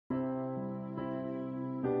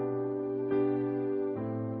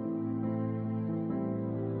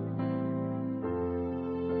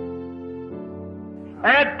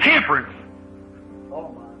Add temperance. Oh,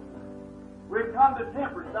 my. We've come to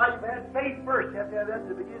temperance. Now you've had faith first. You have to have that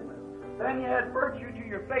to begin with. Then you add virtue to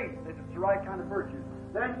your faith, if it's the right kind of virtue.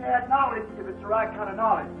 Then you add knowledge, if it's the right kind of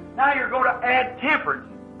knowledge. Now you're going to add temperance.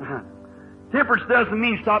 Temperance doesn't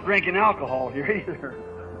mean stop drinking alcohol here either.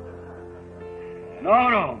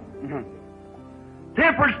 No.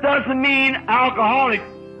 Temperance doesn't mean alcoholic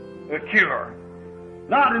cure.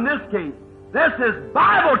 Not in this case. This is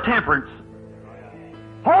Bible temperance.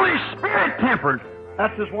 Holy Spirit temperance.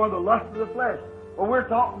 That's just one of the lusts of the flesh. But we're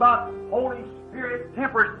talking about Holy Spirit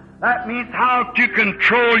temperance. That means how to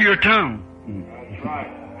control your tongue. That's right.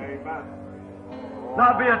 Amen.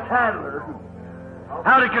 Not be a tattler.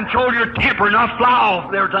 How to control your temper, not fly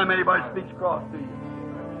off every time anybody speaks across to you.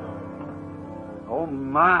 Oh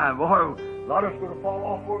my, boy, a lot of us are going to fall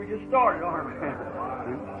off before we get started, aren't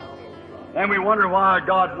we? And we wonder why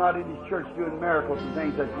God's not in His church doing miracles and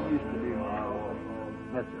things that He used to do.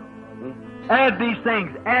 That's it. Add these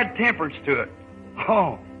things. Add temperance to it.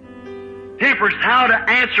 Oh, temperance, how to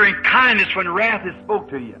answer in kindness when wrath is spoke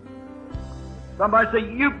to you. Somebody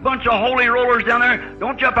say, you bunch of holy rollers down there,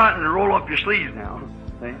 don't jump out and roll up your sleeves now.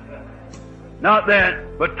 See? Not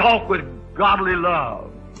that, but talk with godly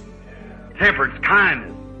love. Temperance,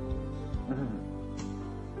 kindness.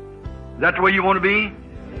 Is that the way you want to be?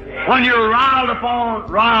 When you're riled upon,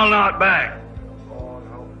 rile not back.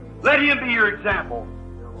 Let Him be your example.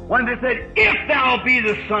 When they said, if thou be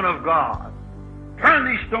the Son of God, turn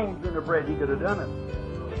these stones into bread, He could have done it.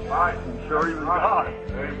 Right. I'm sure He was God.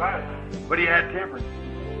 Amen. But He had temperance.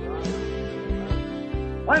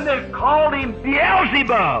 When they called Him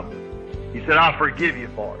Beelzebub, He said, I'll forgive you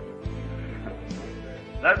for it.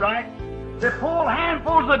 Is that right? They pulled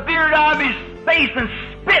handfuls of beard out of His face and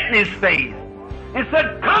spit in His face and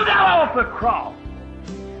said, come down off the cross.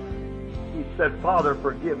 He said, Father,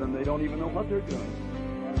 forgive them. They don't even know what they're doing.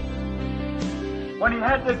 When He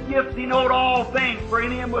had the gift, He knowed all things, for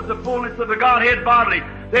in Him was the fullness of the Godhead bodily.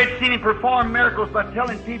 They'd seen Him perform miracles by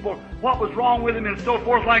telling people what was wrong with Him and so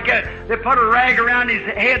forth like that. They put a rag around His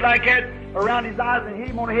head like that, around His eyes, and hit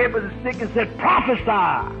Him on the head with a stick and said, prophesy.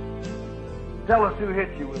 Tell us who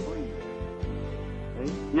hit you with weed.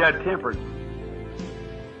 See? He had temperance.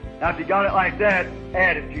 Now, if you got it like that,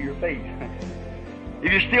 add it to your faith.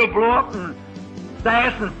 If you still blow up and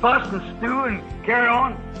sass and fuss and stew and carry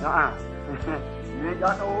on, you ain't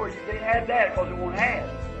got no, you can't add that because it won't add.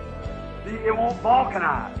 See, it won't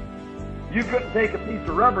vulcanize. You couldn't take a piece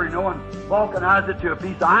of rubber, and vulcanize it to a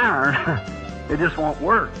piece of iron. It just won't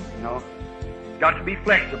work, It's got to be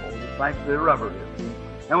flexible, just like the rubber is.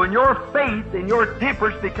 And when your faith and your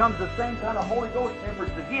temperance becomes the same kind of Holy Ghost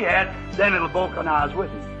temperance that He had, then it'll vulcanize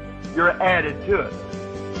with you. You're added to it.